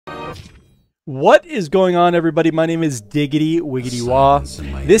What is going on, everybody? My name is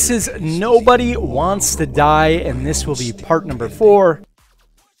DiggityWiggityWaaa. This is Nobody Wants to Die, and this will be part number 4.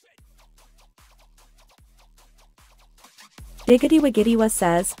 DiggityWiggityWaaa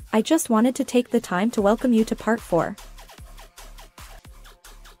says, I just wanted to take the time to welcome you to part 4.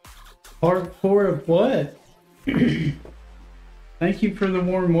 Part 4 of what? Thank you for the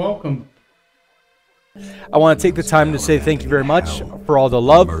warm welcome. I want to take the time to say thank you very much for all the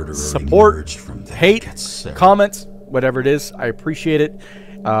love, support, hate, comments, whatever it is. I appreciate it.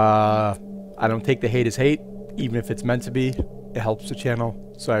 I don't take the hate as hate, even if it's meant to be. It helps the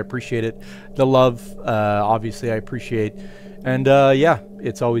channel, so I appreciate it. The love, obviously, I appreciate. And yeah,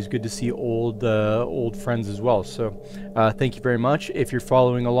 it's always good to see old friends as well. So thank you very much. If you're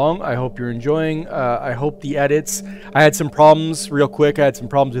following along, I hope you're enjoying. I hope the edits. I had some problems real quick. I had some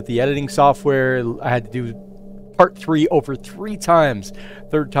problems with the editing software. I had to do part 3 over 3 times.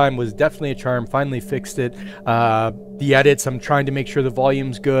 Third time was definitely a charm. Finally fixed it. The edits, I'm trying to make sure the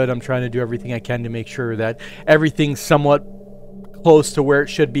volume's good. I'm trying to do everything I can to make sure that everything's somewhat close to where it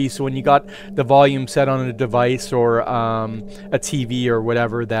should be, so when you got the volume set on a device or a TV or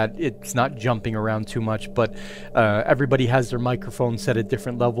whatever, that it's not jumping around too much. But everybody has their microphone set at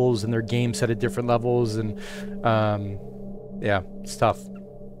different levels and their game set at different levels, and yeah, it's tough.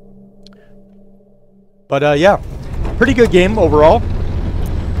 But yeah, pretty good game overall.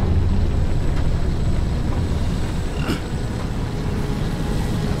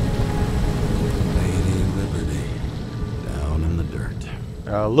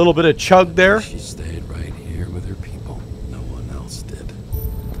 A little bit of chug there. She stayed right here with her people. No one else did.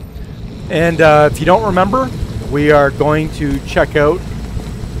 And if you don't remember, we are going to check out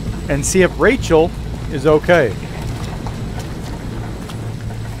and see if Rachael is okay.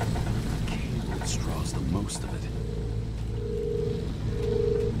 Cable straws the most of it.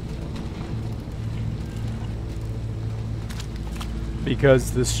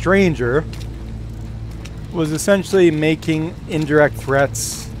 Because the stranger was essentially making indirect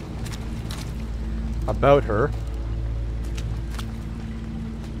threats about her.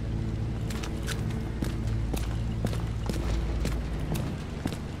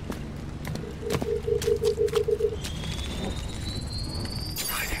 It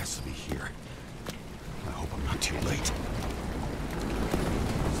has to be here. I hope I'm not too late.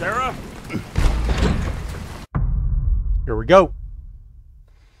 Sarah? Here we go.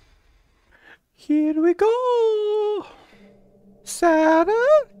 Here we go, Sarah.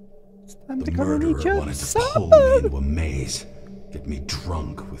 It's time to come and eat your wanted to pull me into a maze, get me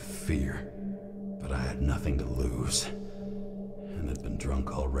drunk with fear, but I had nothing to lose, and had been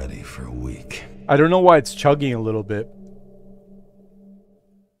drunk already for a week. I don't know why it's chugging a little bit.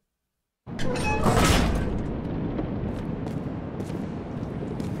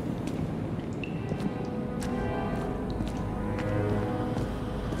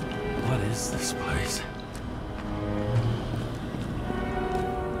 What is this place?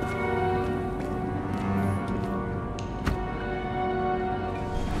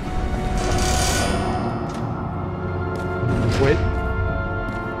 Wait.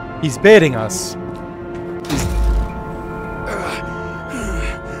 He's baiting us.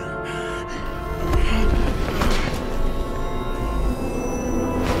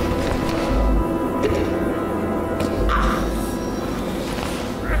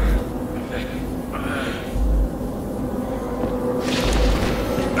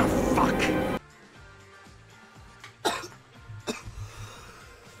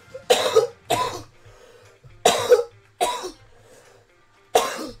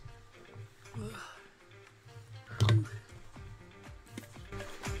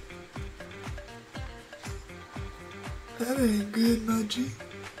 That ain't good, my G.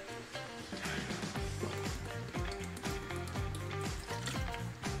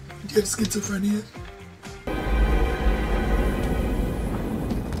 Do you have schizophrenia?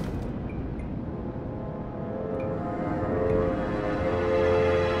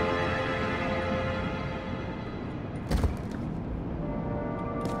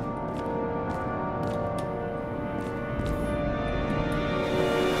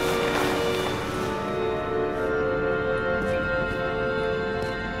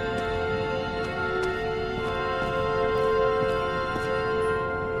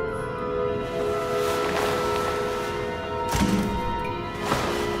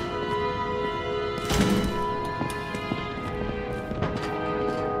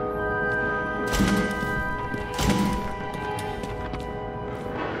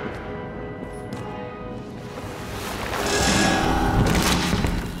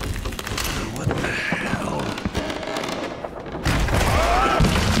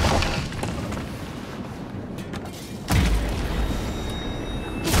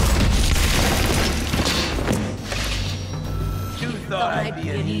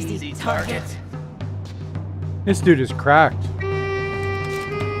 target. This dude is cracked. Give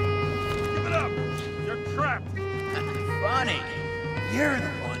it up! You're trapped! Funny. You're the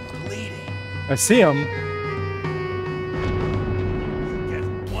one bleeding. I see him. Get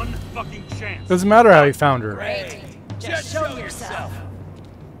one fucking chance. Doesn't matter how he found her. Great. Just show yourself.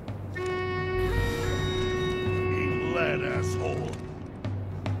 Eat lead, asshole.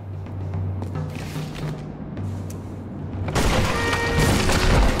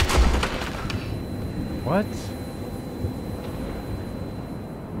 What?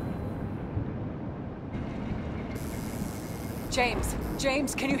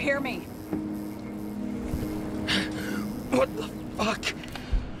 James, can you hear me? What the fuck?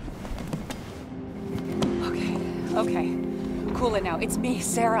 Okay. Cool it now. It's me,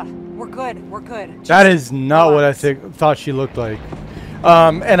 Sarah. We're good. That is not what I thought she looked like.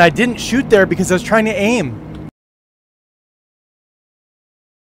 And I didn't shoot there because I was trying to aim.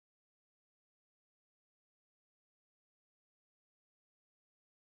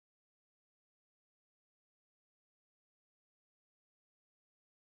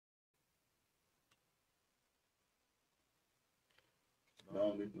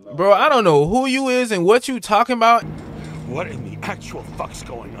 Bro, I don't know who you is and what you talking about. What in the actual fuck's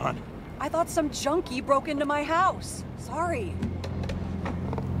going on? I thought some junkie broke into my house. Sorry.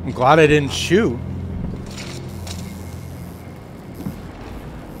 I'm glad I didn't shoot.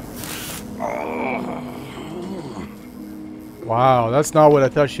 Wow, that's not what I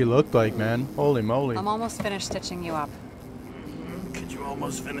thought she looked like, man. Holy moly. I'm almost finished stitching you up. Could you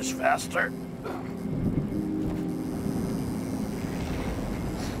almost finish faster?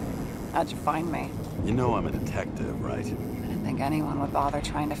 How'd you find me? You know I'm a detective, right? I didn't think anyone would bother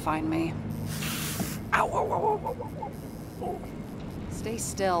trying to find me. Ow, ow, ow, ow, ow, ow. Stay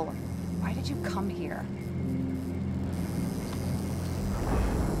still. Why did you come here?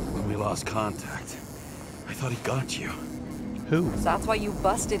 When we lost contact, I thought he got you. Who? So that's why you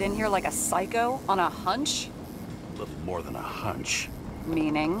busted in here like a psycho on a hunch? A little more than a hunch.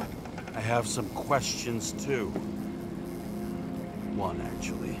 Meaning? I have some questions, too. One,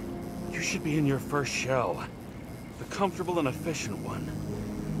 actually. You should be in your first shell. The comfortable and efficient one.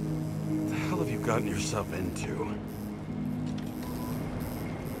 What the hell have you gotten yourself into?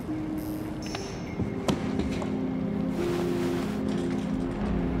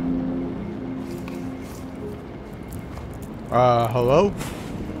 Hello?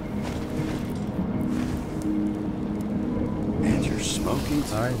 And you're smoking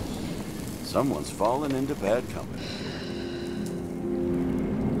too. Nice. Someone's fallen into bad company.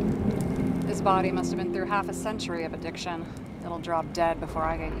 His body must have been through half a century of addiction. It'll drop dead before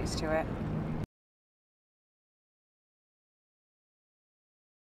I get used to it.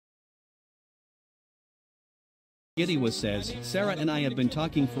 DiggityWiggityWaaa says, Sarah and I have been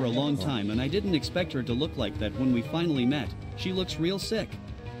talking for a long time and I didn't expect her to look like that when we finally met. She looks real sick.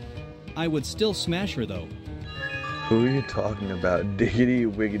 I would still smash her though. Who are you talking about?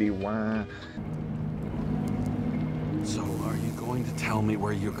 DiggityWiggityWaaa. So, are you going to tell me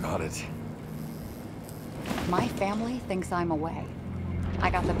where you got it? My family thinks I'm away. I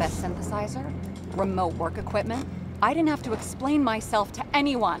got the best synthesizer, remote work equipment. I didn't have to explain myself to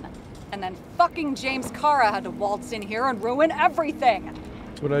anyone. And then fucking James Kara had to waltz in here and ruin everything.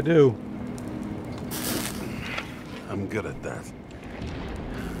 That's what I do. I'm good at that.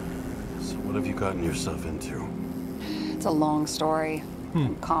 So what have you gotten yourself into? It's a long story.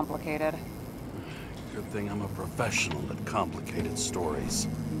 Complicated. Good thing I'm a professional at complicated stories.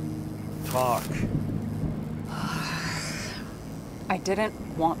 Talk. I didn't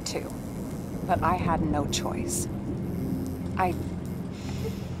want to, but I had no choice. I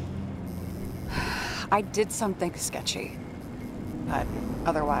did something sketchy, but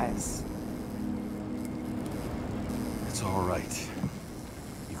otherwise... It's all right.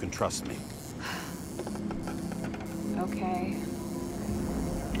 You can trust me. Okay.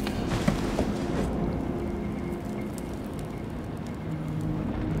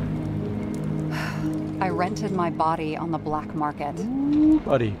 I rented my body on the black market. Ooh,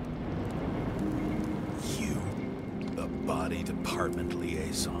 buddy. You, the body department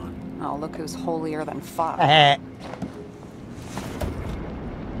liaison. Oh, look who's holier than fuck.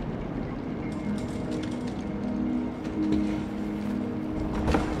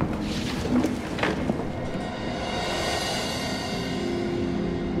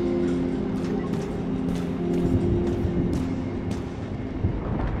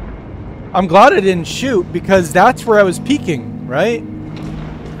 I'm glad I didn't shoot because that's where I was peeking, right?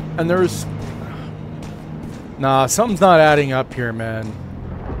 And there's... Nah, something's not adding up here, man.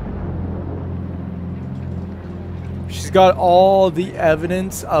 got all the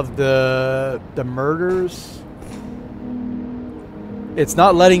evidence of the murders. It's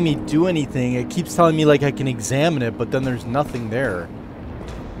not letting me do anything. It keeps telling me like I can examine it, but then there's nothing there.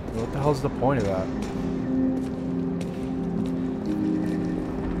 What the hell's the point of that?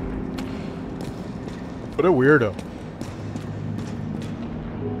 What a weirdo.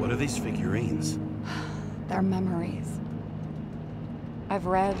 What are these figurines? They're memories. I've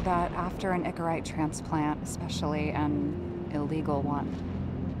read that after an Icarite transplant, especially an illegal one,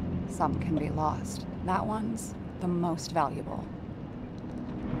 some can be lost. That one's the most valuable.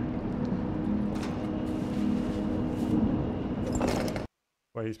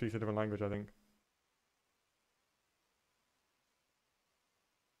 Wait, he speaks a different language, I think.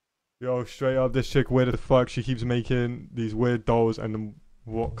 Yo, straight up, this chick weird as fuck. She keeps making these weird dolls and then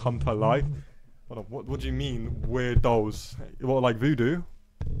what come to life. What do you mean, weird dolls? What, like voodoo?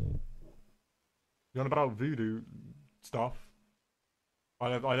 You on about voodoo stuff? I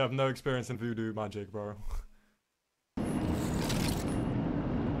have no experience in voodoo magic, bro.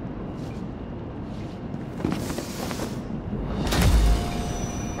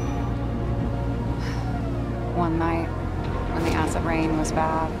 One night, when the acid rain was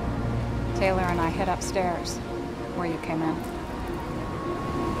bad, Taylor and I hid upstairs, where you came in.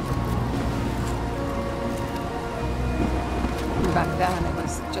 Back then, it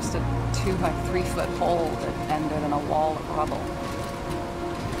was just a 2 by 3 foot hole that ended in a wall of rubble.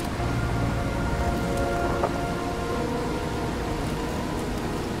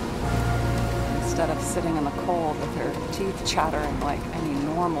 Instead of sitting in the cold with her teeth chattering like any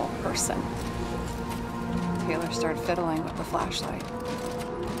normal person, Taylor started fiddling with the flashlight.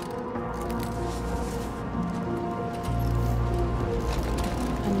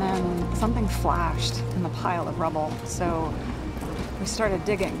 And then something flashed in the pile of rubble, so we started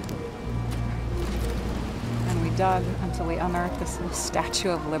digging. And we dug until we unearthed this little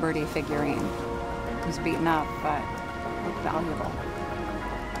Statue of Liberty figurine. It was beaten up, but looked valuable.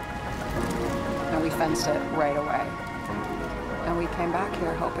 And we fenced it right away. And we came back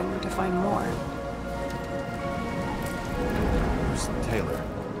here hoping to find more. Where's Taylor?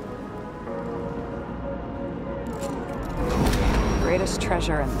 Greatest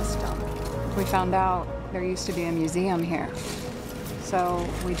treasure in this dump. We found out there used to be a museum here. So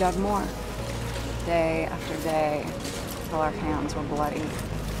we dug more. Day after day, till our hands were bloody.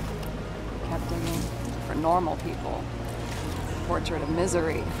 We kept digging for normal people. Portrait of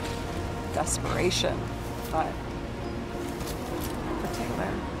misery, desperation, but for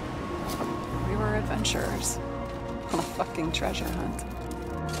Taylor, we were adventurers on a fucking treasure hunt.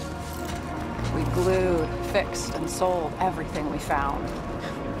 We glued, fixed, and sold everything we found.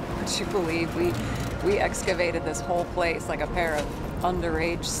 Would you believe we excavated this whole place like a pair of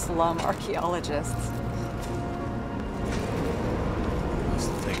underage slum archaeologists? Must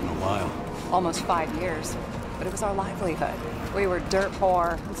have taken a while. Almost 5 years, but it was our livelihood. We were dirt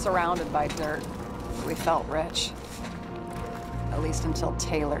poor and surrounded by dirt. We felt rich. At least until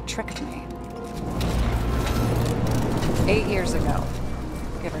Taylor tricked me. 8 years ago,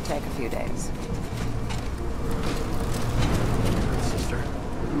 give or take a few days. Sister?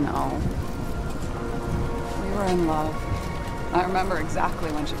 No. We were in love. I remember exactly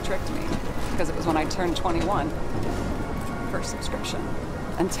when she tricked me, because it was when I turned 21. First subscription.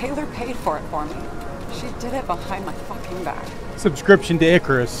 And Taylor paid for it for me. She did it behind my fucking back. Subscription to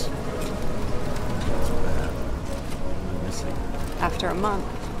Icarus. That's bad. I'm missing. After a month,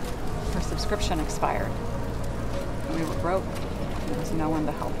 her subscription expired. We were broke. There was no one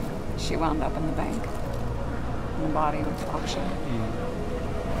to help. She wound up in the bank. And the body was auctioned.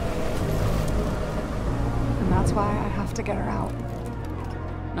 And that's why I have to get her out.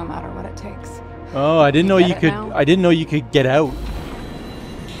 No matter what it takes. Oh, I didn't know you could. Now? I didn't know you could get out.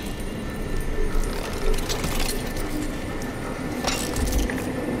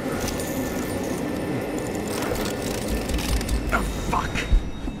 Oh, fuck.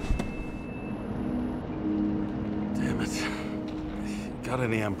 Damn it. Got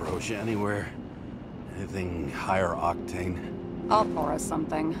any ambrosia anywhere? Anything higher octane? I'll pour us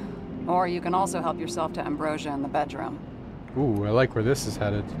something. Or you can also help yourself to ambrosia in the bedroom. Ooh, I like where this is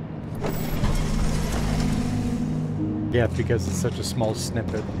headed. Yeah, because it's such a small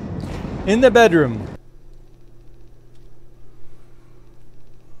snippet. In the bedroom.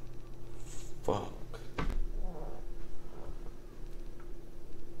 Fuck.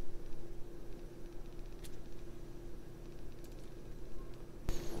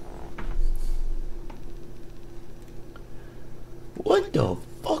 What the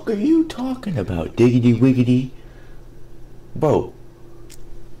fuck are you talking about, Diggity Wiggity? Bro.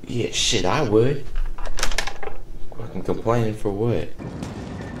 Yeah, shit, I would. Fucking complaining for what?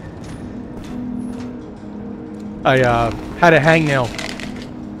 I had a hangnail.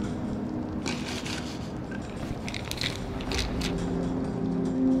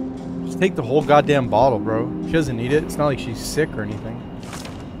 Just take the whole goddamn bottle, bro. She doesn't need it. It's not like she's sick or anything.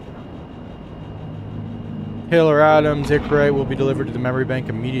 Taylor Adams, Icray will be delivered to the memory bank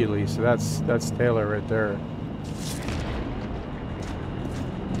immediately. So that's Taylor right there.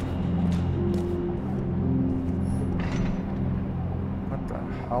 What the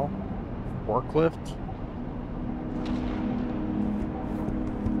hell? Forklift?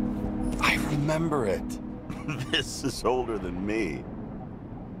 I remember it. This is older than me.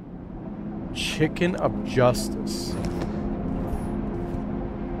 Chicken of Justice.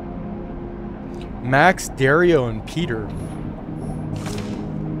 Max, Dario, and Peter.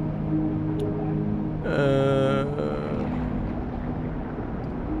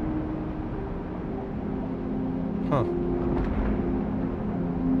 Huh.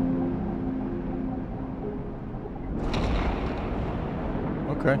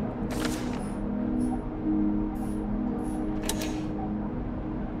 Okay.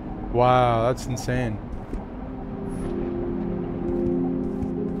 Wow, that's insane.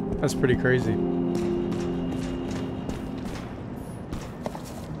 That's pretty crazy.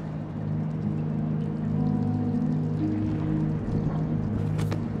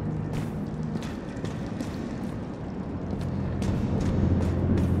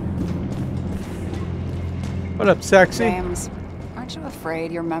 What up, sexy? James, aren't you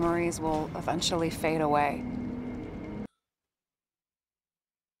afraid your memories will eventually fade away?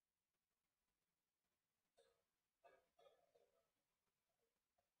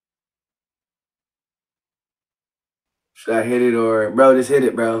 Should I hit it or... Bro, just hit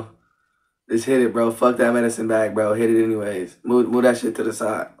it, bro. Just hit it, bro. Fuck that medicine bag, bro. Hit it anyways. Move that shit to the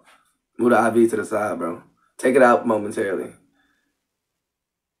side. Move the IV to the side, bro. Take it out momentarily.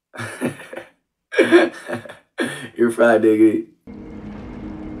 You're fried, Diggity.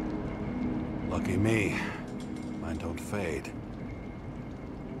 Lucky me. Mine don't fade.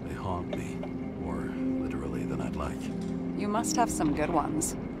 They haunt me. More literally than I'd like. You must have some good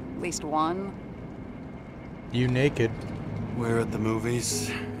ones. At least one. You naked. We're at the movies,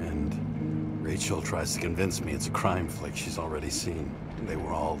 and Rachael tries to convince me it's a crime flick she's already seen. They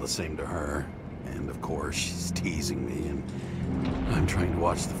were all the same to her. And of course, she's teasing me, and I'm trying to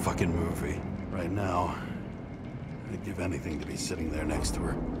watch the fucking movie. Right now, I'd give anything to be sitting there next to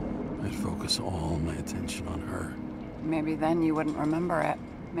her. I'd focus all my attention on her. Maybe then you wouldn't remember it.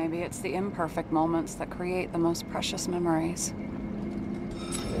 Maybe it's the imperfect moments that create the most precious memories.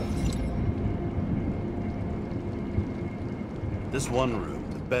 This one room,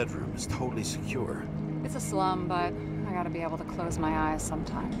 the bedroom, is totally secure. It's a slum, but I gotta be able to close my eyes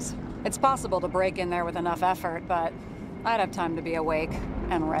sometimes. It's possible to break in there with enough effort, but I'd have time to be awake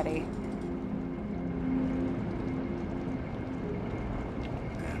and ready.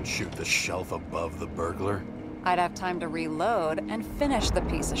 And shoot the shelf above the burglar? I'd have time to reload and finish the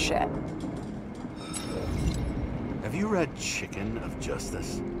piece of shit. Have you read Chicken of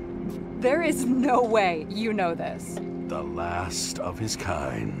Justice? There is no way you know this. The last of his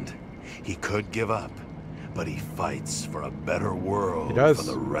kind. He could give up, but he fights for a better world for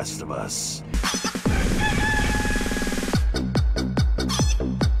the rest of us.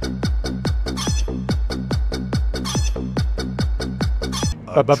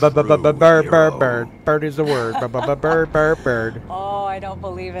 Bird is the word. Bird. Oh, I don't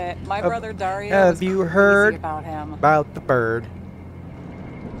believe it. My brother Dario was Have you heard about him. about the bird?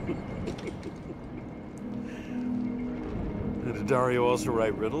 Did Dario also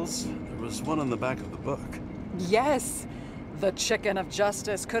write riddles? There was one on the back of the book. Yes, the Chicken of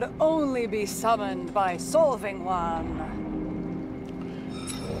Justice could only be summoned by solving one.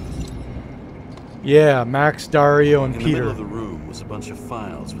 Yeah, Max, Dario, and In the Peter. middle of the room was a bunch of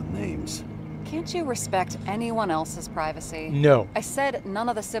files with names. Can't you respect anyone else's privacy? No. I said none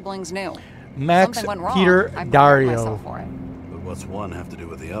of the siblings knew. Max, Something went wrong. Peter, I blamed Dario. myself for it. But what's one have to do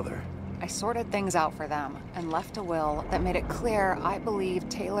with the other? I sorted things out for them and left a will that made it clear I believed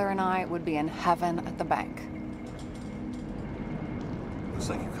Taylor and I would be in heaven at the bank. Looks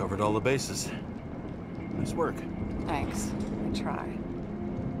like you covered all the bases. Nice work. Thanks. I tried.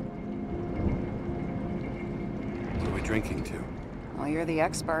 What are we drinking to? Well, you're the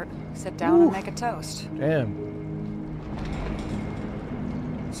expert. Sit down and make a toast. Damn.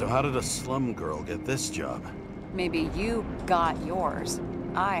 So how did a slum girl get this job? Maybe you got yours.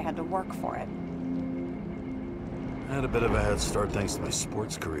 I had to work for it. I had a bit of a head start thanks to my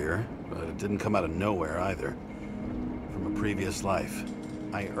sports career, but it didn't come out of nowhere either. From a previous life.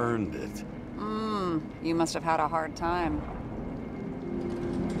 I earned it. You must have had a hard time.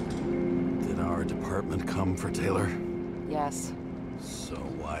 Did our department come for Taylor? Yes. So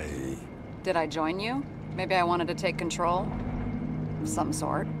why... Did I join you? Maybe I wanted to take control? Of some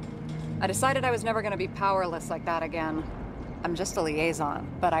sort. I decided I was never going to be powerless like that again. I'm just a liaison,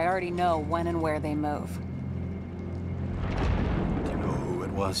 but I already know when and where they move. Do you know who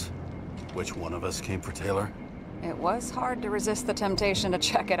it was? Which one of us came for Taylor? It was hard to resist the temptation to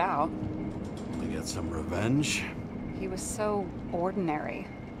check it out. To get some revenge? He was so ordinary.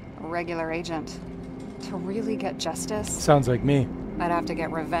 A regular agent. To really get justice... Sounds like me. I'd have to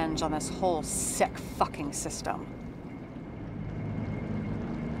get revenge on this whole sick fucking system.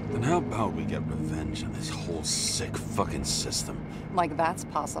 Then how about we get revenge on this whole sick fucking system? Like that's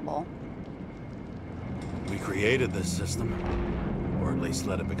possible. We created this system. Or at least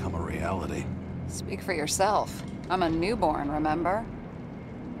let it become a reality. Speak for yourself. I'm a newborn, remember?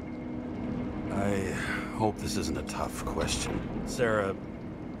 I hope this isn't a tough question. Sarah,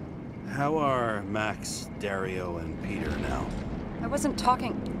 how are Max, Dario, and Peter now? I wasn't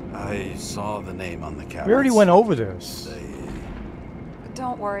talking... I saw the name on the cabinets. We already went over this.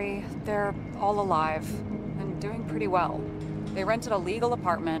 Don't worry, they're all alive and doing pretty well. They rented a legal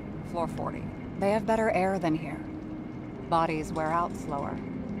apartment, floor 40. They have better air than here. Bodies wear out slower.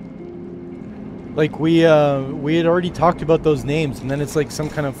 Like we had already talked about those names, and then it's like some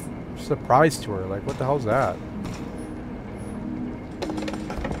kind of surprise to her. Like, what the hell's that?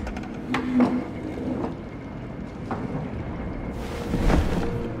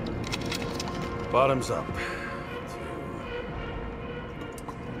 Bottoms up.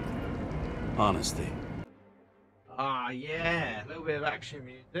 Honesty. Ah, yeah. A little bit of action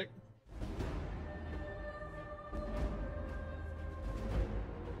music.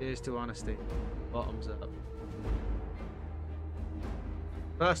 Here's to honesty. Bottoms up.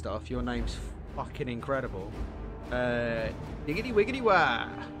 First off, your name's fucking incredible. DiggityWiggityWaaa.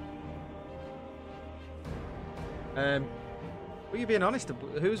 Were you being honest?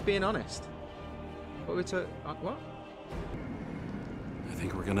 Who's being honest? What we took? What? I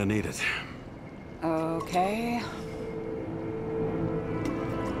think we're gonna need it. Okay.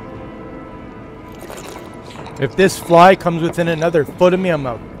 If this fly comes within another foot of me, I'm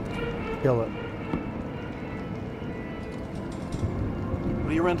gonna kill it. What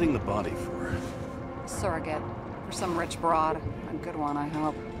are you renting the body for? Surrogate. For some rich broad. A good one, I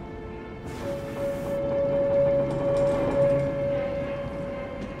hope.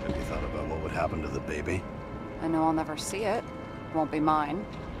 Have you thought about what would happen to the baby? I know I'll never see it. Won't be mine.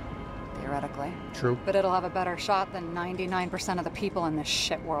 Theoretically. True. But it'll have a better shot than 99% of the people in this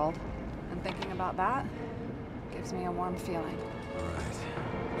shit world. And thinking about that gives me a warm feeling. Alright.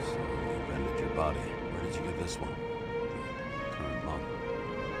 So you rented your body. Where did you get this one? Current mom.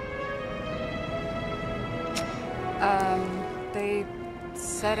 They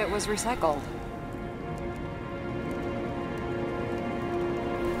said it was recycled.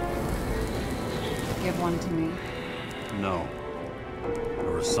 Give one to me. No. A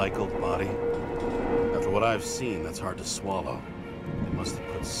recycled body? After what I've seen, that's hard to swallow. They must have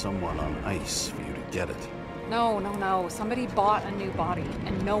put someone on ice for you to get it. No, no, no. Somebody bought a new body,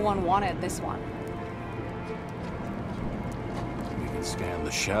 and no one wanted this one. We can scan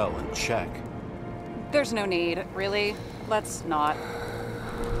the shell and check. There's no need, really. Let's not.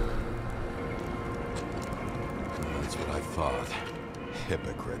 That's what I thought.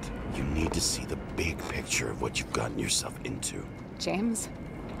 Hypocrite. You need to see the big picture of what you've gotten yourself into. James,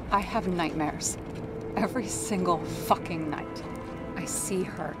 I have nightmares. Every single fucking night. I see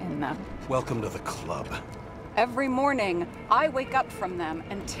her in them. Welcome to the club. Every morning, I wake up from them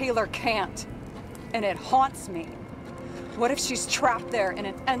and Taylor can't. And it haunts me. What if she's trapped there in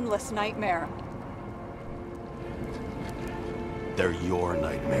an endless nightmare? They're your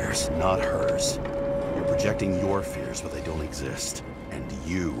nightmares, not hers. You're projecting your fears, but they don't exist. And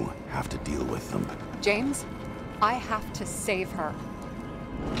you have to deal with them. James, I have to save her.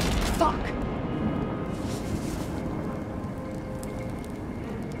 Fuck!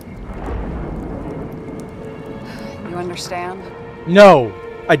 You understand? No,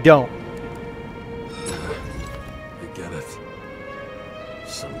 I don't. I get it.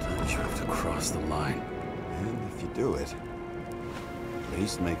 Sometimes you have to cross the line. And if you do it, at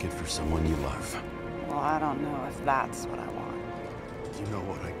least make it for someone you love. Well, I don't know if that's what I want. You know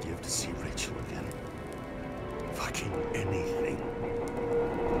what I'd give to see Rachel again? Fucking anything.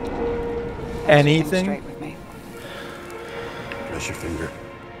 Anything? Straight with me. Press your finger.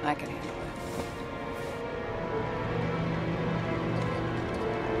 I can handle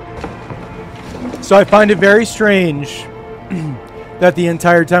So I find it very strange that the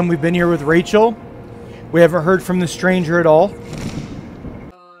entire time we've been here with Rachel, we haven't heard from the stranger at all.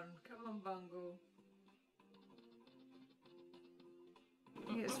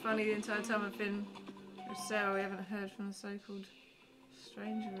 It's funny, the entire time I've been with Sarah, we haven't heard from the so-called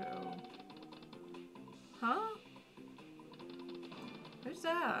stranger at all. Huh? Who's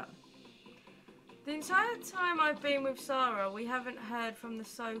that? The entire time I've been with Sarah, we haven't heard from the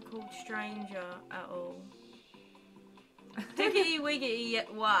so-called stranger at all.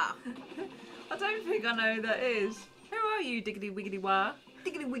 DiggityWiggityWaaa. I don't think I know who that is. Who are you, DiggityWiggityWaaa?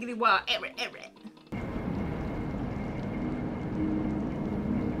 DiggityWiggityWaaa, Everett.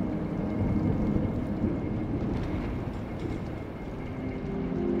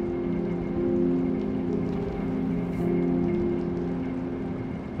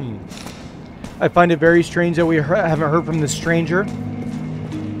 I find it very strange that we haven't heard from the stranger.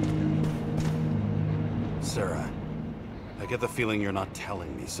 Sarah, I get the feeling you're not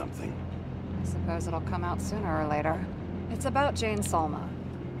telling me something. I suppose it'll come out sooner or later. It's about Jane Salma.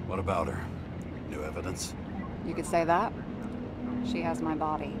 What about her? New evidence? You could say that. She has my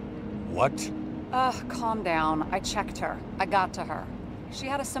body. What? Calm down. I checked her. I got to her. She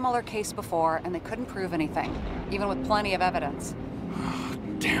had a similar case before, and they couldn't prove anything, even with plenty of evidence.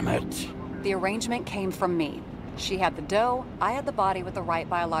 Damn it. The arrangement came from me. She had the dough, I had the body with the right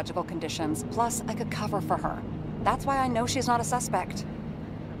biological conditions, plus I could cover for her. That's why I know she's not a suspect.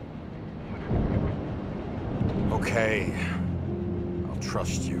 Okay. I'll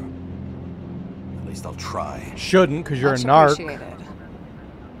trust you. At least I'll try. Shouldn't, because you're a narc.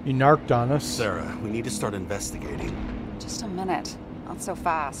 You narked on us. Sarah, we need to start investigating. Just a minute. Not so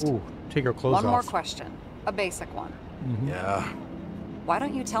fast. Ooh, take your clothes off. One more question. A basic one. Yeah. Why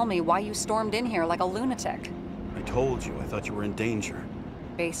don't you tell me why you stormed in here like a lunatic? I told you, I thought you were in danger.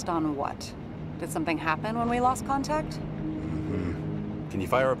 Based on what? Did something happen when we lost contact? Can you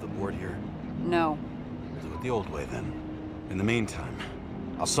fire up the board here? No. Do it the old way then. In the meantime,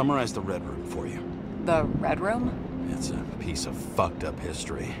 I'll summarize the Red Room for you. The Red Room? It's a piece of fucked up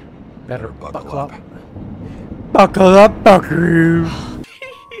history. Better buckle up. Buckle up, buckaroo.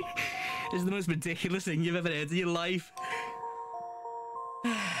 It's the most ridiculous thing you've ever heard in your life.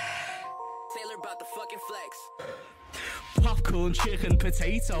 Taylor about the fucking flex. Popcorn, chicken,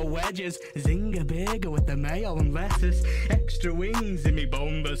 potato wedges, zinger burger with the mayo and lettuce, extra wings in me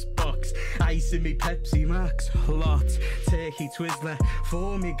bombers box, ice in me Pepsi Max, lot, turkey Twizzler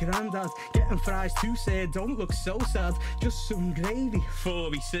for me granddad, getting fries too, say don't look so sad, just some gravy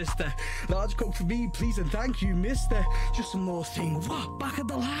for me sister, large coke for me please and thank you mister, just some more thing, what, back of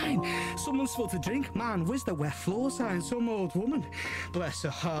the line, someone spilled a drink, man, where's the wet floor sign, some old woman, bless her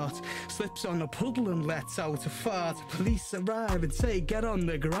heart, slips on a puddle and lets out a fart, police arrive and say get on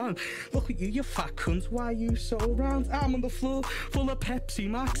the ground, look at you, you fat cunt, why are you so round, I'm on the floor full of Pepsi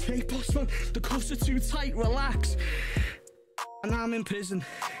Max, hey boss man, the cuffs are too tight, relax, and I'm in prison.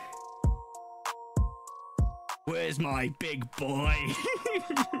 Where's my big boy?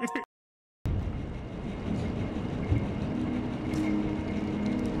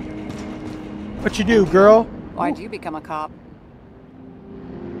 What you do, girl? Why'd you become a cop?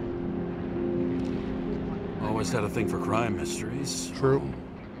 Always had a thing for crime mysteries. True.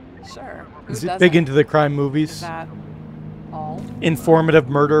 Sure. Is it big into the crime movies? Is that all? Informative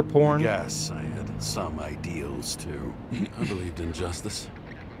murder porn? Yes, I had some ideals too. I believed in justice.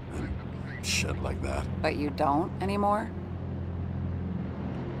 And shit like that. But you don't anymore?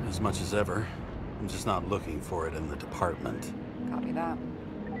 As much as ever. I'm just not looking for it in the department. Copy that.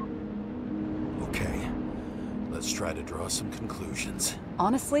 Okay. Let's try to draw some conclusions.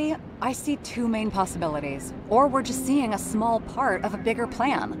 Honestly, I see two main possibilities. Or we're just seeing a small part of a bigger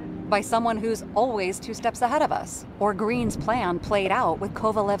plan by someone who's always 2 steps ahead of us. Or Green's plan played out with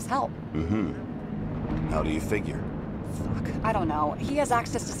Kovalev's help. How do you figure? Fuck, I don't know. He has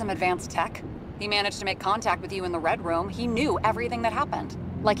access to some advanced tech. He managed to make contact with you in the Red Room. He knew everything that happened.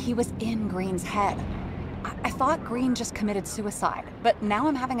 Like he was in Green's head. I thought Green just committed suicide, but now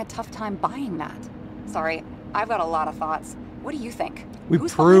I'm having a tough time buying that. Sorry, I've got a lot of thoughts. What do you think?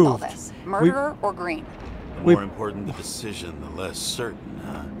 Who's behind all this? Murderer or Green? The more important the decision, the less certain,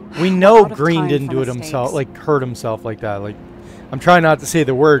 huh? We know Green didn't do it himself, like hurt himself like that. Like, I'm trying not to say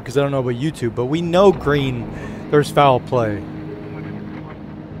the word because I don't know about YouTube, but we know Green, there's foul play.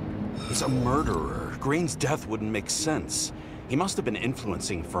 He's a murderer. Green's death wouldn't make sense. He must have been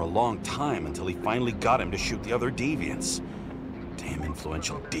influencing for a long time until he finally got him to shoot the other deviants. Damn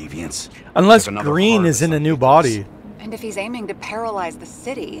influential deviants. Unless Green is in a new body. And if he's aiming to paralyze the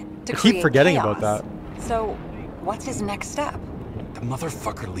city, to I keep forgetting chaos, about that. So, what's his next step? The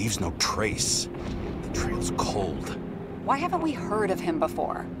motherfucker leaves no trace. The trail's cold. Why haven't we heard of him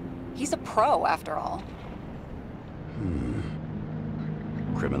before? He's a pro, after all.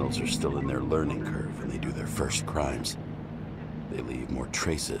 Criminals are still in their learning curve when they do their first crimes. They leave more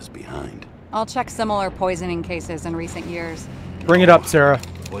traces behind. I'll check similar poisoning cases in recent years. Bring it up, Sarah.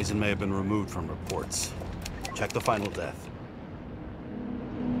 Poison may have been removed from reports. Check the final death.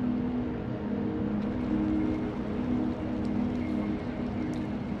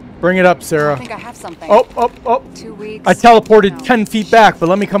 Bring it up, Sarah. I think I have something. Oh. 2 weeks. I teleported 10 feet back, but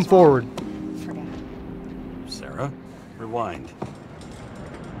let me come forward. Forget it. Sarah, rewind.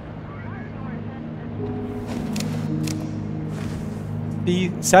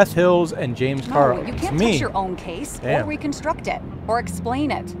 The Seth Hills and James Carl. No, you It's can't me. touch your own case Damn. or reconstruct it or explain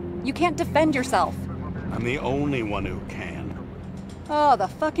it. You can't defend yourself. I'm the only one who can. Oh, the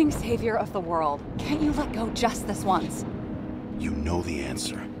fucking savior of the world. Can't you let go just this once? You know the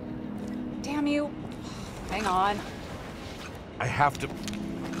answer. Damn you. Hang on. I have to...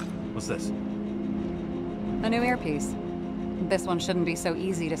 What's this? A new earpiece. This one shouldn't be so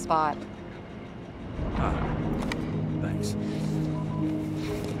easy to spot. Ah, thanks.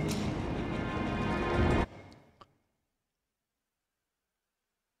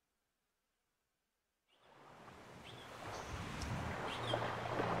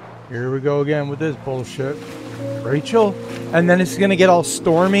 Here we go again with this bullshit. Rachel? And then it's gonna get all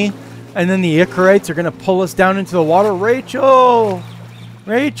stormy, and then the Icarites are gonna pull us down into the water. Rachel!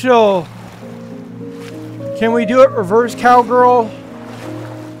 Rachel! Can we do it reverse cowgirl?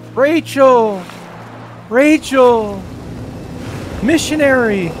 Rachel! Rachel!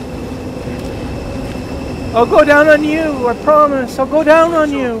 Missionary! I'll go down on you, I promise. I'll go down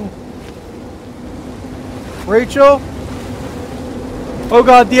on you. Rachel? Oh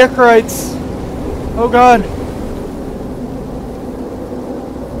God, the Icarites! Oh God!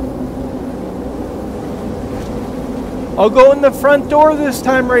 I'll go in the front door this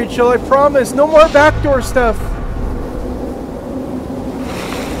time, Rachel, I promise. No more backdoor stuff.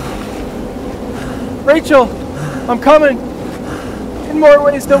 Rachel, I'm coming. In more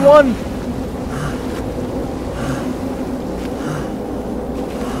ways than one.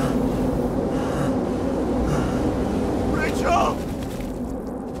 Rachel!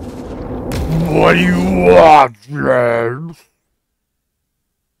 What do you want, friend?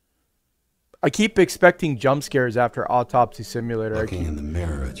 I keep expecting jump scares after Autopsy Simulator. Looking in the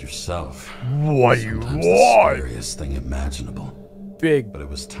mirror at yourself. What do you Sometimes want? The scariest thing imaginable. Big But it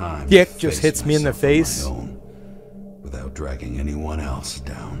was time. dick to just face hits me in the myself on my face. own, without dragging anyone else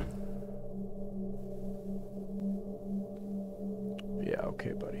down. Yeah,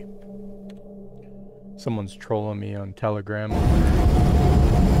 okay, buddy. Someone's trolling me on Telegram.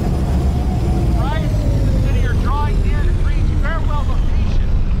 Right? The city are drawing near to Green's farewell location,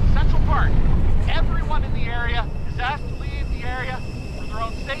 Central Park. Everyone in the area is asked to leave the area for their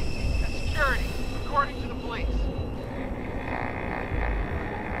own safety and security, according to the police.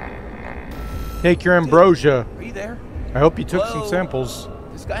 Take your ambrosia. Are you there? I hope you took some Whoa. samples.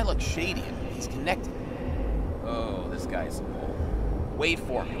 This guy looks shady. He's connected. Oh, this guy's... Wait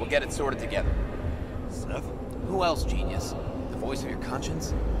for me. We'll get it sorted together. Seth? Who else, genius? The voice of your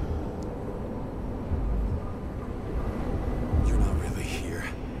conscience? You're not really here.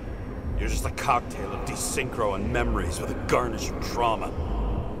 You're just a cocktail of desynchro and memories with a garnish of trauma.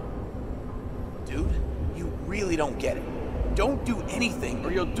 Dude, you really don't get it. Don't do anything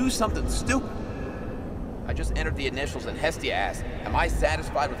or you'll do something stupid. I just entered the initials and Hestia asked, am I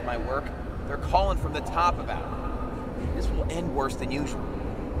satisfied with my work? They're calling from the top about it. This will end worse than usual.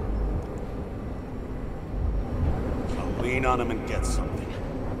 I'll lean on him and get something.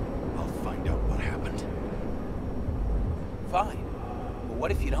 I'll find out what happened. Fine. But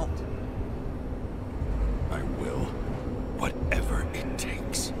what if you don't? I will. Whatever it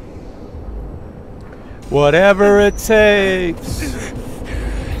takes. Whatever it takes.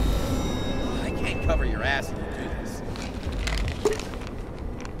 I can't cover your ass if you do this.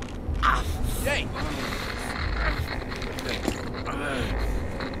 Jay!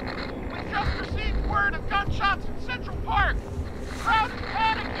 We just received word of gunshots in Central Park. The crowd is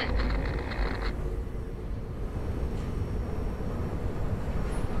panicking.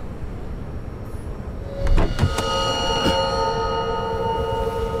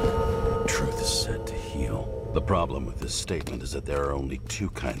 Truth is said to heal. The problem with this statement is that there are only two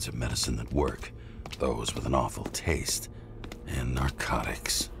kinds of medicine that work. Those with an awful taste and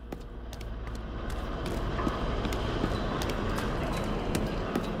narcotics.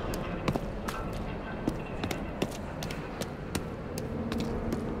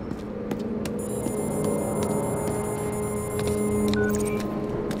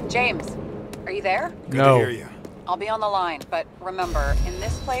 James, are you there? Good to hear you. I'll be on the line, but remember, in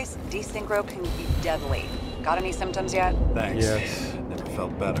this place, desynchro can be deadly. Got any symptoms yet? Thanks. Yes. Never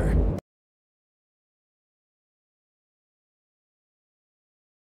felt better.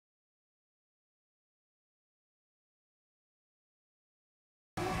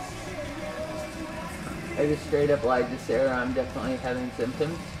 I just straight up lied to Sarah. I'm definitely having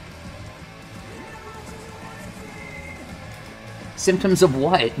symptoms. Symptoms of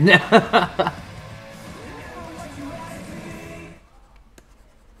what?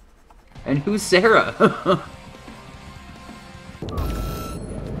 And who's Sarah?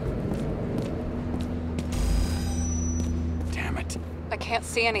 Damn it. I can't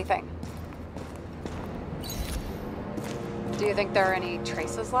see anything. Do you think there are any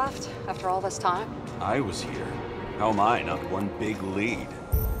traces left after all this time? I was here. How am I not one big lead?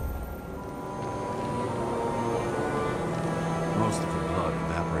 Most of the blood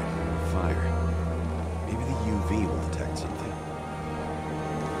evaporated in the fire. Maybe the UV will detect something.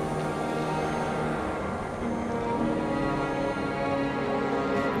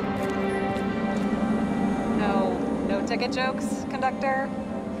 No ticket jokes, conductor?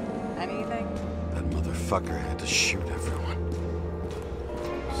 Anything? That motherfucker had to shoot everyone.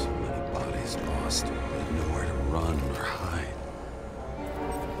 So many bodies lost. We had nowhere to run or hide.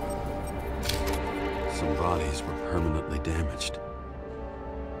 Some bodies were permanently damaged.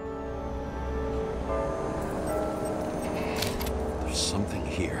 There's something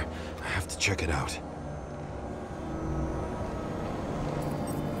here. I have to check it out.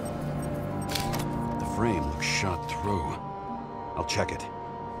 The frame looks shot through. I'll check it.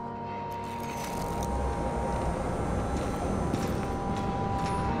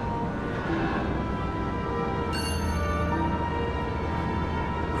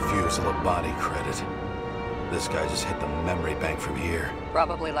 Refusal of body credit. This guy just hit the memory bank from here.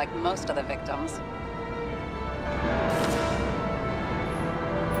 Probably like most of the victims.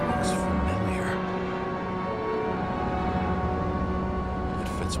 Looks familiar. It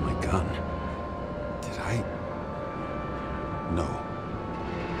fits my gun. Did I? No.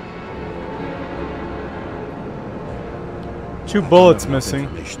 2 bullets missing.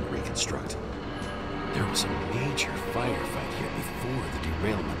 Information to reconstruct. There was a major firefight here before the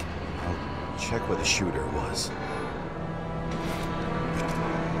derailment. I'll check where the shooter was.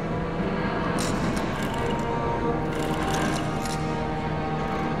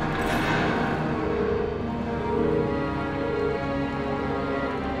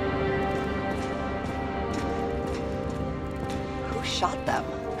 Who shot them?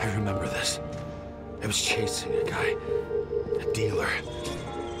 I remember this. I was chasing a guy. A dealer.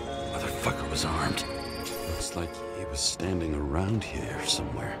 Motherfucker was armed. Looks like he was standing around here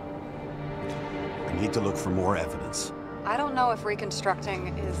somewhere. I need to look for more evidence. I don't know if reconstructing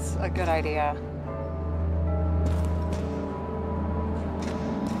is a good idea.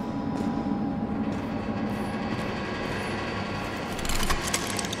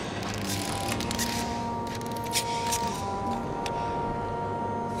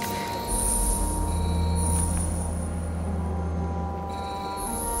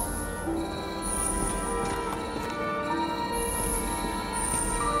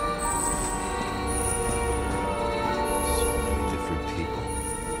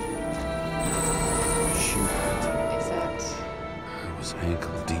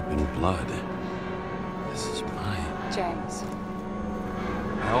 Ankle deep in blood. This is mine. James.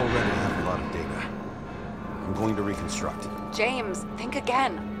 I already have a lot of data. I'm going to reconstruct. James, think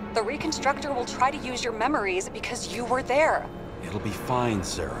again. The reconstructor will try to use your memories because you were there. It'll be fine,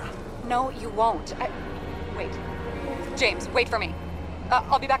 Sarah. No, you won't. Wait. James, wait for me.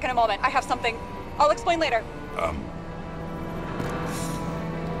 I'll be back in a moment. I have something. I'll explain later.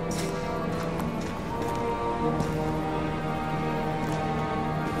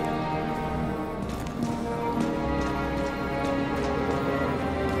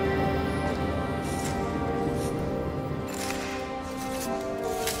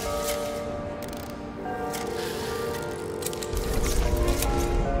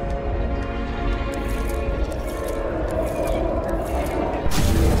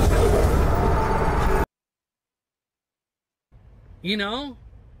 You know?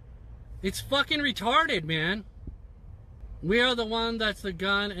 It's fucking retarded, man. We are the one that's the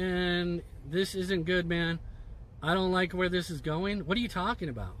gun, and this isn't good, man. I don't like where this is going. What are you talking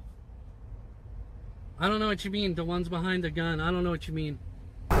about? I don't know what you mean, the ones behind the gun. I don't know what you mean.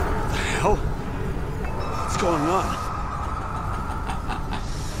 What the hell? What's going on?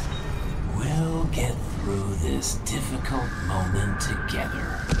 We'll get through this difficult moment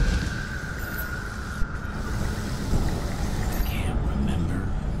together.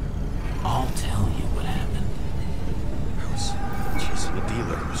 I'll tell you what happened.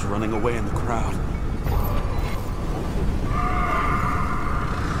 running away in the crowd. You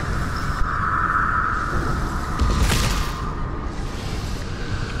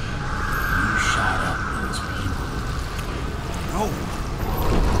shot up those people. No.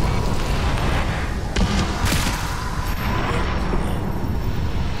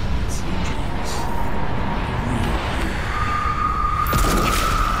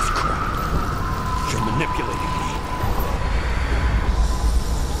 You're manipulating me.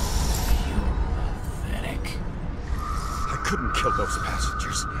 Pathetic. I couldn't kill those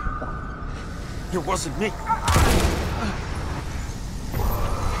passengers. It wasn't me.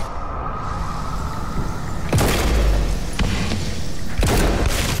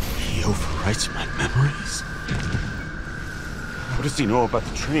 He overwrites my memories? What does he know about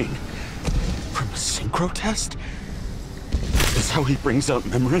the train? From a synchro test? Is how he brings out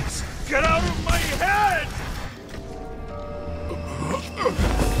memories? Get out of my head!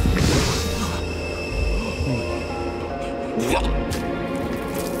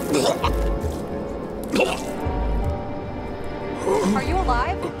 Are you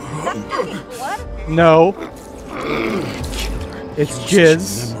alive? That's fucking blood? No. It's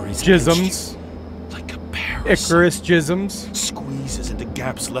jizz. Jisms. Like a parasite. Icarus jisms. Squeezes into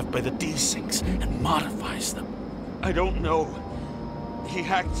gaps left by the D-Syncs and modifies them. I don't know. He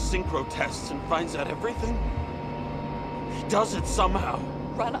hacked synchro tests and finds out everything? He does it somehow.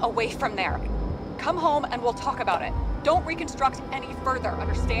 Run away from there. Come home and we'll talk about it. Don't reconstruct any further,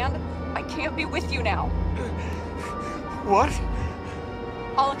 understand? I can't be with you now. What?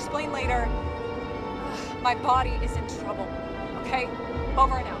 I'll explain later. My body is in trouble. Okay?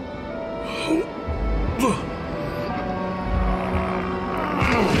 Over and out.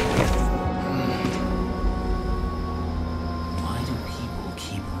 Why do people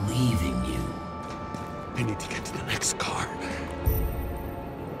keep leaving you? I need to get to the next car.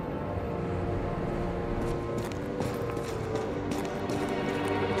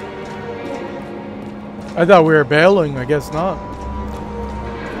 I thought we were bailing. I guess not.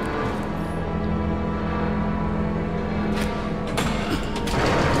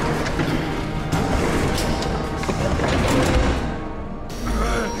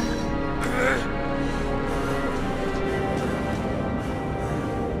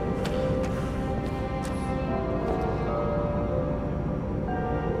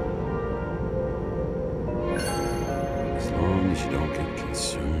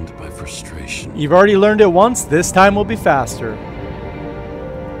 You've already learned it once. This time will be faster.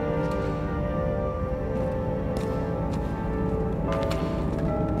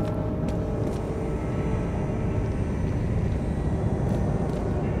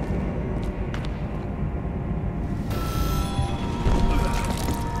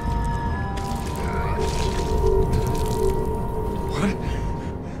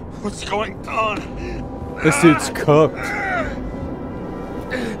 What's going on? This dude's cooked.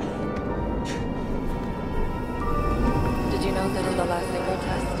 Did you know that in the last synchro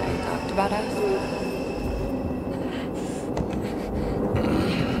test I talked about us?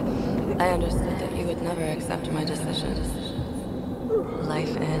 I understood that you would never accept my decisions.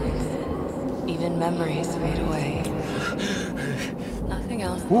 Life ends. Even memories fade away. Nothing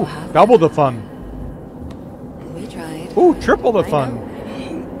else will happen. Double the fun. We tried. Ooh, triple the fun.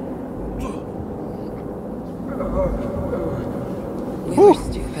 We were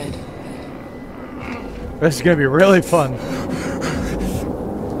stupid. This is gonna be really fun.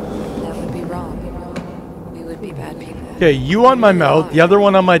 That would be wrong. We would be bad people. Okay, you on my mouth, the other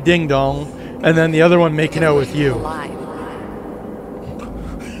one on my ding dong, and then the other one making out with you.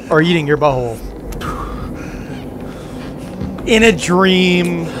 Or eating your butthole. In a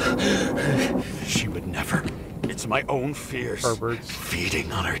dream. She would never. It's my own fears. Herberts.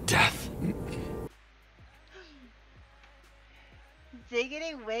 Feeding on her death.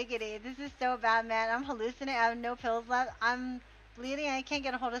 Diggity wiggity. This is so bad, man. I'm hallucinating. I have no pills left. I'm bleeding. I can't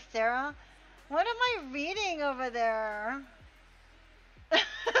get a hold of Sarah. What am I reading over there?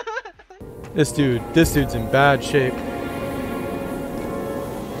 This dude's in bad shape.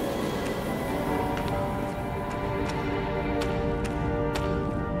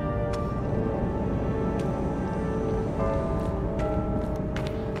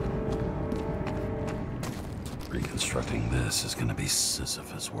 Reconstructing this is gonna be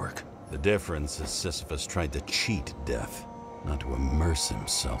Sisyphus work. The difference is Sisyphus tried to cheat death, not to immerse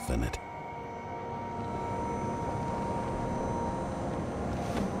himself in it.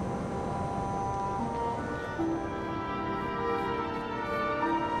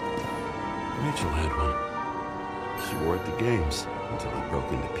 Rachel had one. She wore it to games until it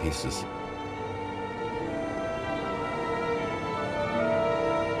broke into pieces.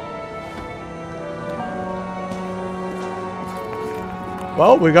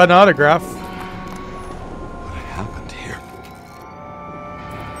 Well, we got an autograph. What happened here?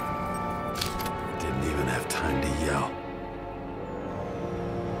 Didn't even have time to yell.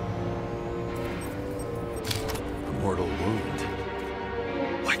 A mortal wound.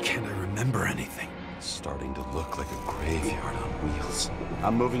 Why can't I remember anything? It's starting to look like a graveyard on wheels.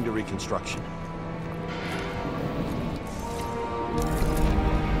 I'm moving to reconstruction.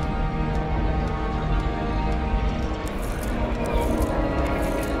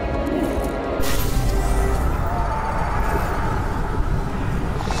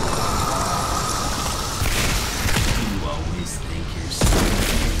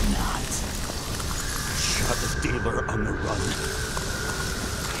 On the run.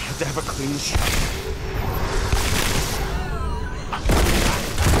 I had to have a clean shot.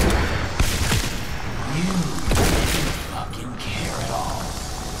 You didn't fucking care at all.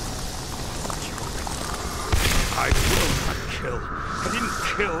 I will not kill. I didn't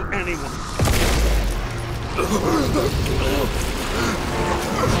kill anyone.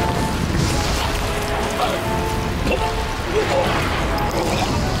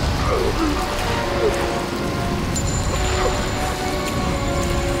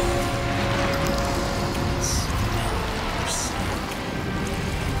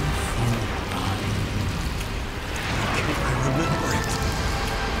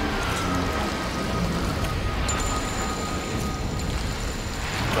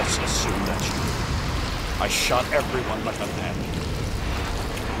 Let's assume that's you. I shot everyone like a man.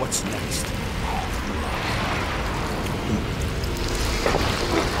 What's next?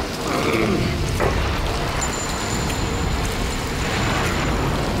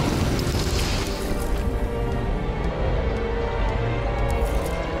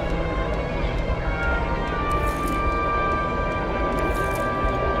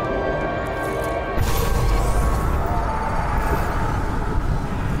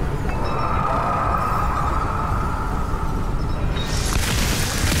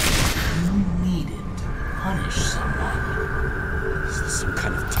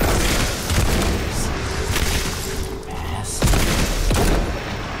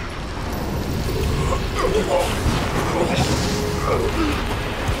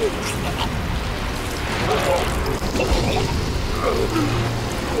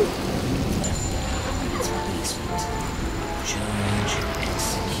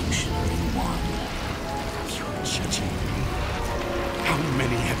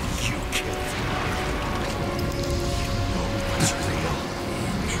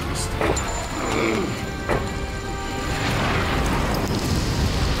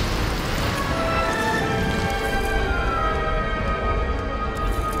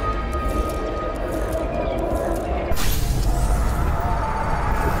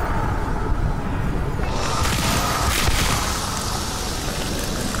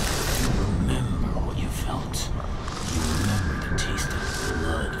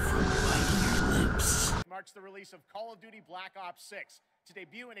 The release of Call of Duty Black Ops 6. To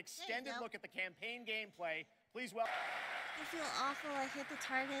debut an extended look at the campaign gameplay, please welcome... I feel awful. I hit the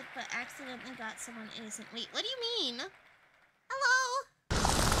target, but accidentally got someone innocent. Wait, what do you mean? Hello?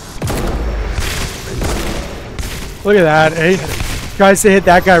 Look at that, eh? Tries to hit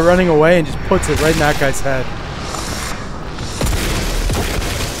that guy running away and just puts it right in that guy's head.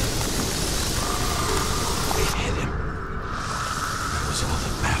 It hit him. That was all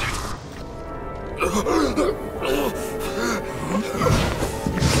that mattered.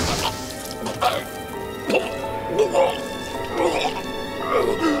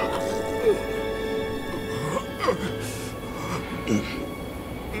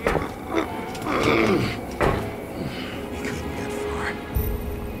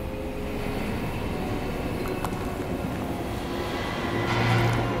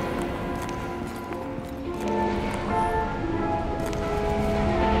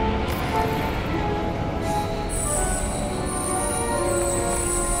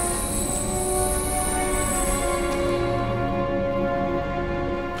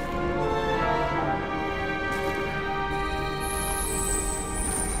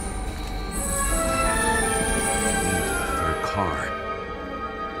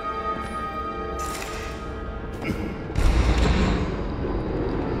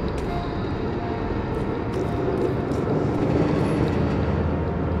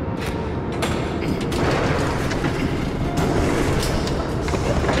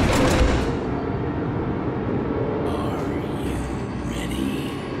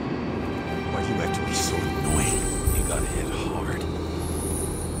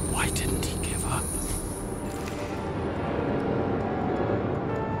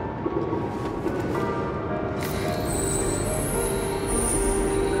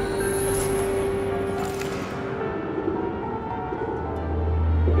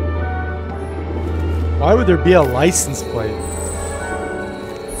 Why would there be a license plate?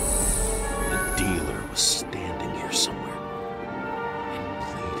 The dealer was standing here somewhere and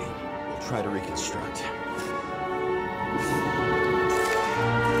bleeding. We'll try to reconstruct.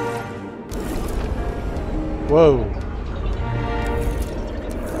 Whoa.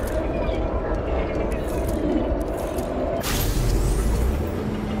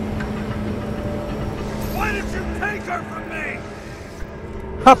 Why did you take her from me?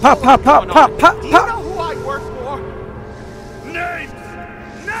 Pop, pop, pop, pop, pop, pop, Do you pop. know who I work for? Names!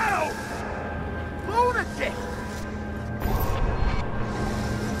 Now! Lunatic!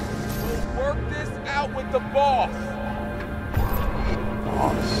 We'll work this out with the boss.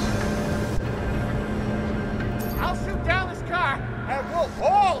 I'll shoot down this car and we'll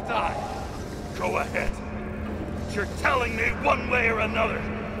all die. Go ahead. But you're telling me one way or another.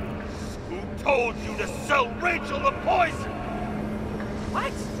 Who told you to sell Rachel the poison?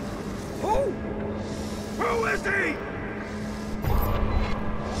 What? Who? Who is he?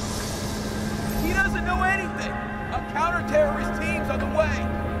 He doesn't know anything. A counter-terrorist team's on the way.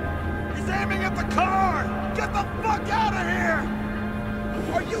 He's aiming at the car! Get the fuck out of here!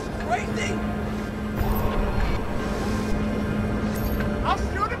 Are you crazy? I'll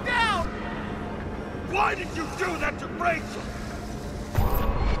shoot him down! Why did you do that to Rachel?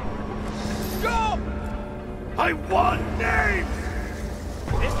 Go! I want names!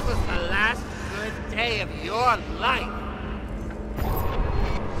 This was the last good day of your life.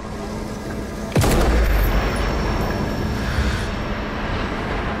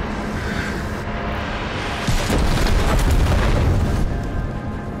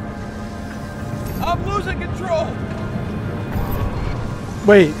 I'm losing control.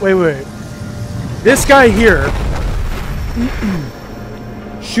 Wait. This guy here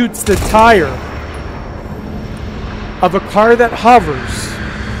shoots the tire of a car that hovers.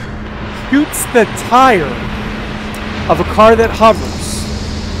 Shoots the tire of a car that hovers.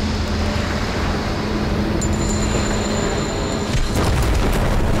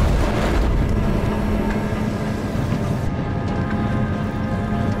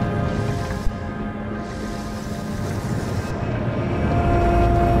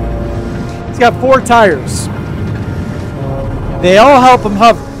 He's got 4 tires. They all help him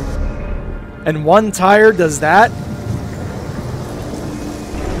hover. And one tire does that?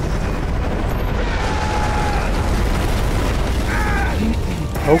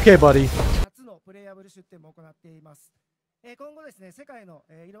 Okay, buddy.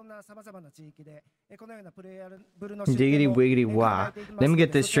 DiggityWiggityWaaa. Let me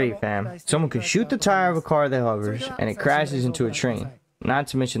get this straight, fam. Someone could shoot the tire of a car that hovers, and it crashes into a train. Not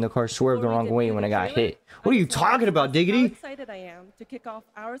to mention the car swerved the wrong way when it got hit. What are you talking about, Diggity? Excited I am to kick off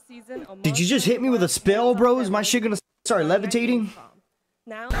our season. Did you just hit me with a spell, bro? Is my shit gonna start levitating?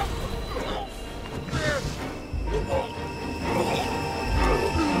 Now.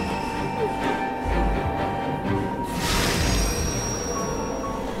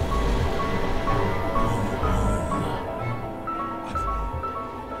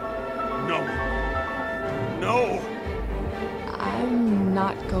 No! I'm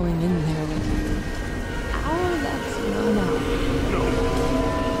not going in there with you. Let's run out. No!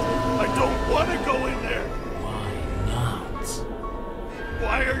 I don't want to go in there! Why not?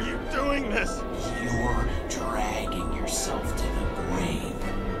 Why are you doing this? You're dragging yourself to the grave.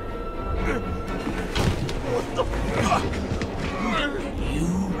 What the fuck? You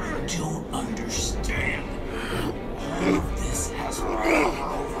don't understand. All of this has fallen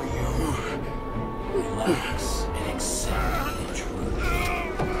over you. Relax and accept the truth.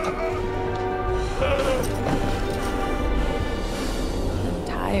 I'm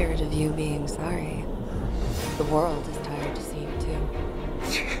tired of you being sorry. The world is tired to see you too.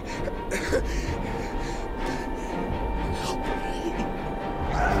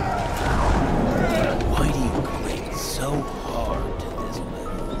 Why do you cling so hard to this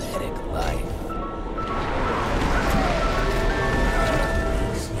pathetic life? It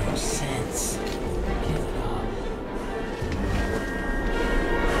makes no sense. Give it up.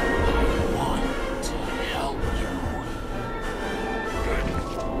 I want to help you.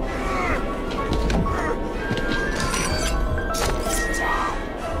 Stop.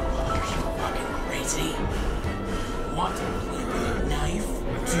 Are you fucking crazy? Want to play with a knife?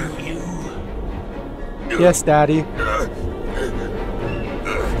 Do you? Yes, Daddy. We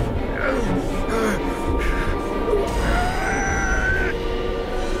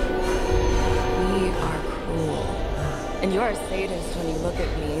are cruel. And you're a sadist when you look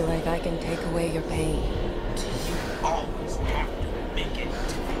at me like I can take away your pain. Do you always have to make it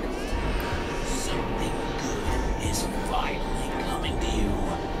difficult? Something good is finally coming to you.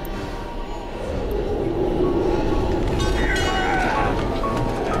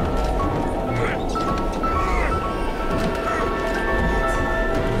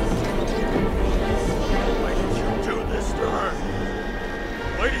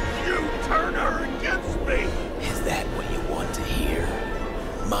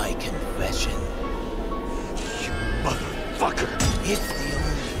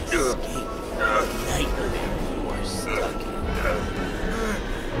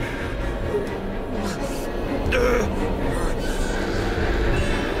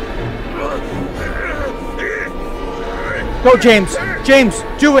 Go, James. James,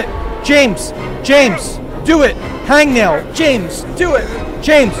 do it. James. James, do it. Hangnail. James, do it.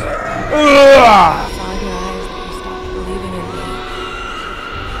 James. Ugh. I saw in your eyes that you stopped believing in me.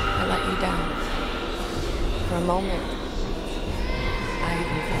 I let you down. For a moment, I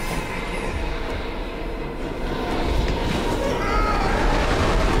even felt like I cared.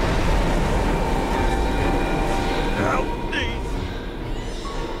 Help me.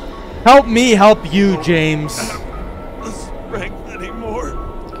 Help me help you, James. I don't have the strength anymore.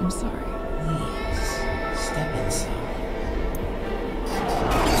 I'm sorry. Please, step inside.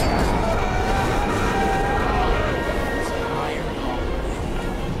 It's a higher calling.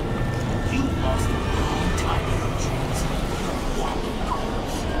 You lost a long time ago, James. Walking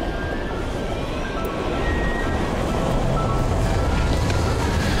calls.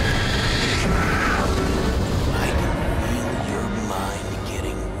 I can feel your mind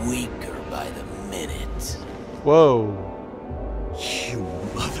getting weaker by the minute. Whoa. You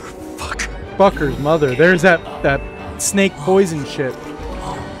motherfucker. Fucker's mother. There's that snake poison shit.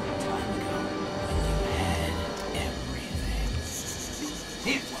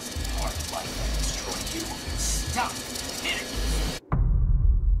 It wasn't part of life that destroyed you. Stop it.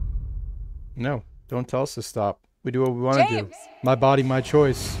 No, don't tell us to stop. We do what we want to do. James! My body, my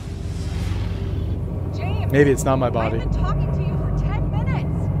choice. James, Maybe it's not my body. I've been talking to you for 10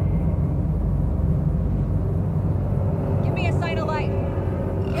 minutes. Give me a sign of life.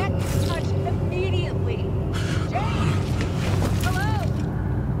 Get in touch immediately. James! Hello?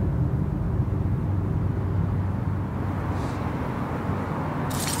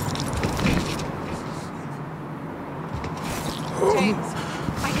 James,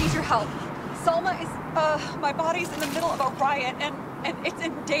 I need your help. Salma is, my body's in the middle of a riot and it's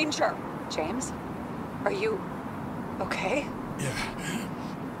in danger. James, are you okay? Yeah.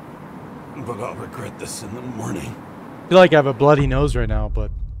 But I'll regret this in the morning. I feel like I have a bloody nose right now,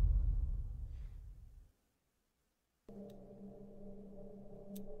 but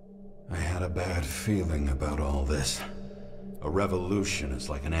I had a bad feeling about all this. A revolution is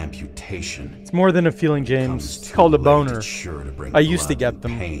like an amputation. it's more than a feeling, James. It's called a boner. It's sure to bring I used to blood get and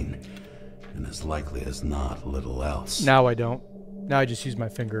them. pain, and as likely as not, little else. Now I don't. Now I just use my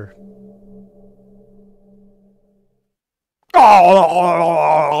finger.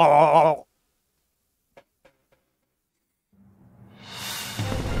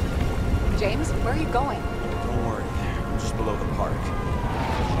 James, where are you going? Don't worry, I'm just below the park.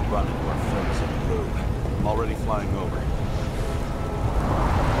 I'll run into our friends in the loop. I'm already flying over.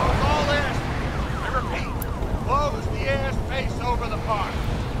 Close all airspace. I repeat, close the airspace over the park.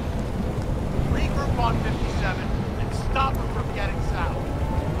 Regroup on 57 and stop them from getting south.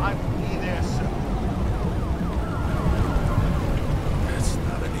 I will be there soon. It's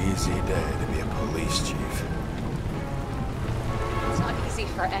not an easy day to be a police chief. It's not easy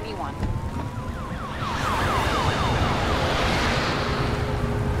for anyone.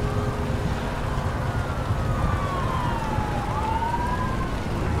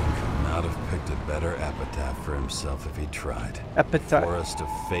 Not have picked a better epitaph for himself if he tried. Epitaph. A forest of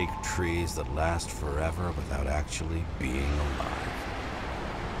fake trees that last forever without actually being alive.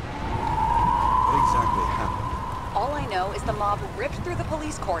 What exactly happened? All I know is the mob ripped through the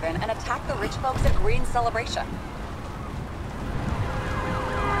police cordon and attacked the rich folks at Green Celebration.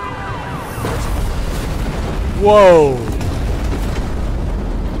 Whoa.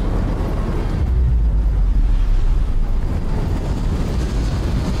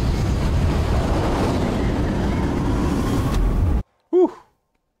 Whew.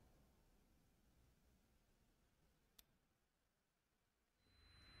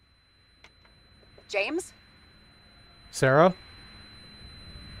 James? Sarah?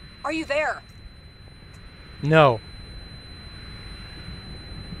 Are you there? No.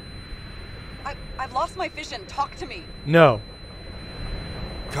 I've lost my vision. Talk to me. No.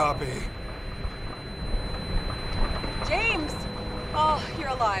 Copy. James! Oh, you're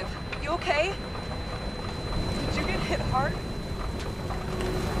alive. You okay? Did you get hit hard?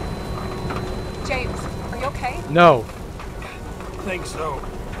 James, are you okay? No. Think so.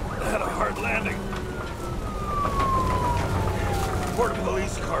 I had a hard landing. Port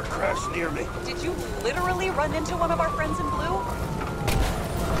police car crashed near me. Did you literally run into one of our friends in blue?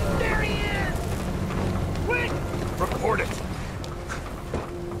 There he is! Quick! Report it.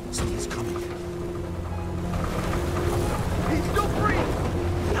 Someone's coming. He's still free!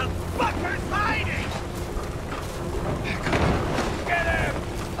 The fucker's hiding! Get him!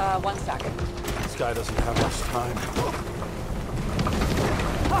 1 second. This guy doesn't have much time.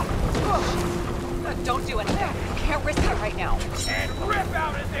 Don't do anything. You can't risk it right now. And rip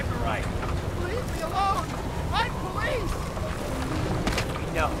out his right! Leave me alone! I'm police!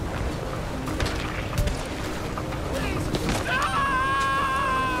 know.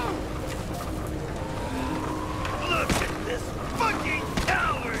 Look at this fucking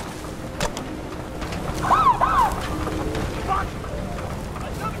coward! Fuck!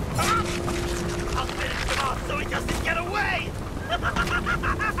 Another cop! I'll finish him off so he doesn't get away!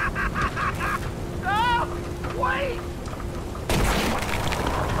 No! Wait!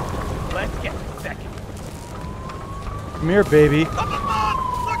 Let's get second. Come here, baby. Up above!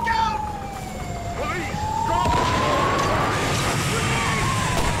 Look out! Police!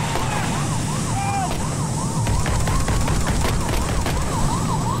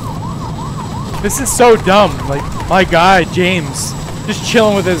 This is so dumb. Like, my guy, James, just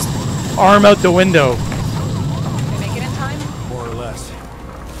chilling with his arm out the window. They make it in time? More or less.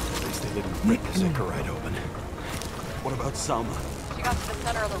 At least they didn't break the sinker right open. What about Selma? She got to the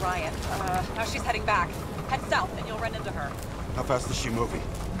center of the riot. Now she's heading back. Head south and you'll run into her. How fast is she moving?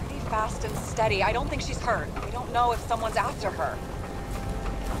 Pretty fast and steady. I don't think she's hurt. I don't know if someone's after her.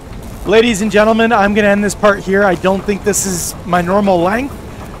 Ladies and gentlemen, I'm going to end this part here. I don't think this is my normal length.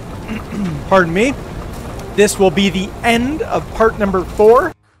 Pardon me. This will be the end of part number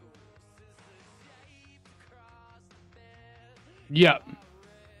 4. Yep.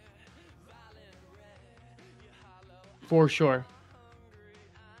 For sure.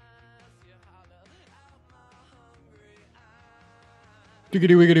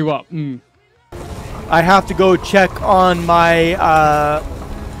 DiggityWiggityWaaa. I have to go check on my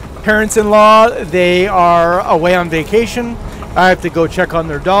parents-in-law. They are away on vacation. I have to go check on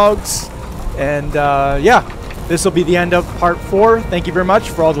their dogs. And yeah, this will be the end of part 4. Thank you very much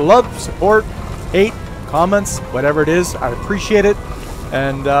for all the love, support, hate, comments, whatever it is. I appreciate it.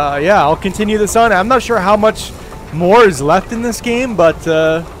 And yeah, I'll continue this on. I'm not sure how much more is left in this game, but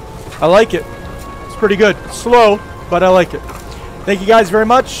I like it. It's pretty good. Slow, but I like it. Thank you guys very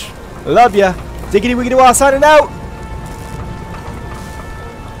much. Love ya. DiggityWiggityWaaa signing out.